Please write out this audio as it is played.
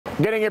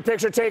Getting your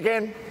picture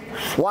taken,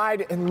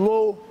 wide and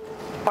low,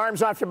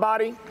 arms off your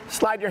body,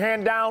 slide your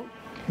hand down.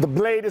 The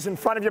blade is in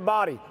front of your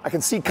body. I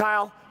can see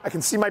Kyle. I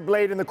can see my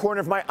blade in the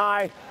corner of my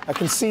eye. I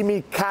can see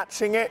me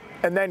catching it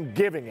and then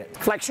giving it.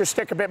 Flex your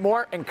stick a bit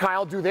more, and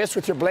Kyle, do this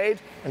with your blade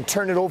and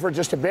turn it over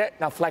just a bit.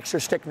 Now flex your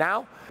stick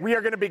now. We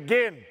are going to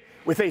begin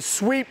with a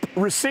sweep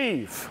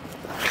receive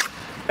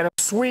and a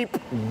sweep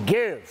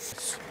give.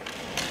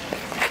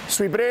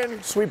 Sweep it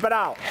in, sweep it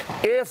out.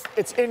 If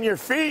it's in your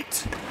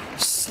feet,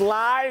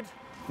 slide,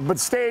 but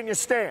stay in your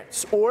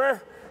stance.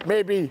 Or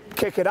maybe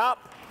kick it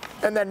up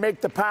and then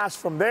make the pass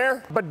from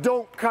there, but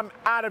don't come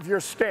out of your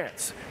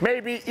stance.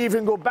 Maybe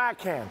even go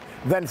backhand,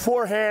 then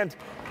forehand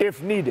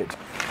if needed.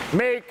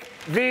 Make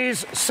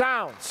these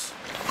sounds.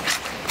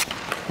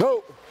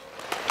 Go.